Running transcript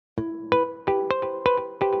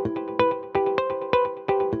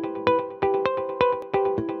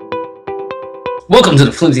Welcome to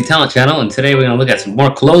the Flimsy Talent channel, and today we're gonna look at some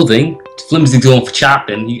more clothing. Flimsy doing for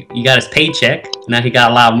shopping. He got his paycheck. Now he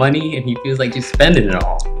got a lot of money, and he feels like just spending it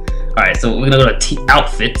all. All right, so we're gonna go to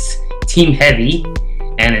outfits, team heavy,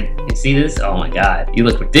 and you see this? Oh my God, you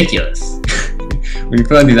look ridiculous when you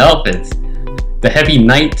put on these outfits. The heavy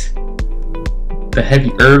knight, the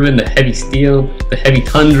heavy urban, the heavy steel, the heavy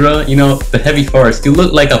tundra. You know, the heavy forest. You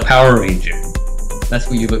look like a Power Ranger. That's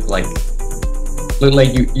what you look like. Look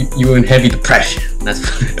like you were in heavy depression.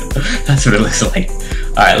 That's what it looks like.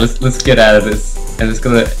 All right, let's get out of this and let's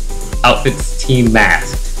go to outfits team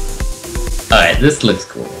masked. All right, this looks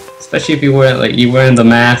cool, especially if you're wearing the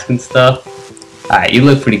mask and stuff. All right, you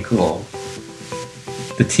look pretty cool.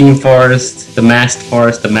 The team forest, the masked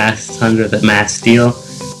forest, the masked tundra, the masked steel,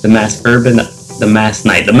 the masked urban, the masked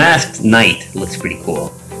knight. The masked knight looks pretty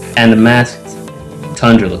cool, and the masked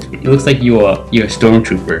tundra looks pretty. It looks like you're a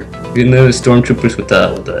stormtrooper. You know the stormtroopers with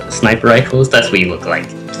the sniper rifles? That's what you look like.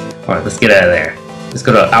 Alright, let's get out of there. Let's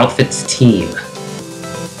go to outfits team.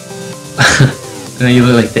 And then you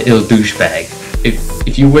look like the ill douchebag.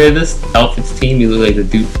 If you wear this outfits team, you look like the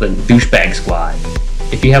douchebag squad.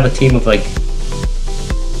 If you have a team of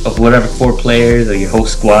whatever 4 players or your whole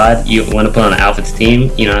squad, you want to put on an outfits team,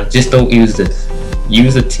 you know, just don't use this.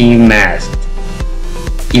 Use a team masked.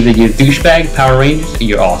 Either you're douchebag, Power Rangers, or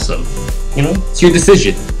you're awesome. You know, it's your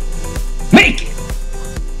decision. Make it!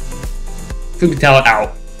 Flimsytalent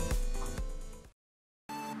out.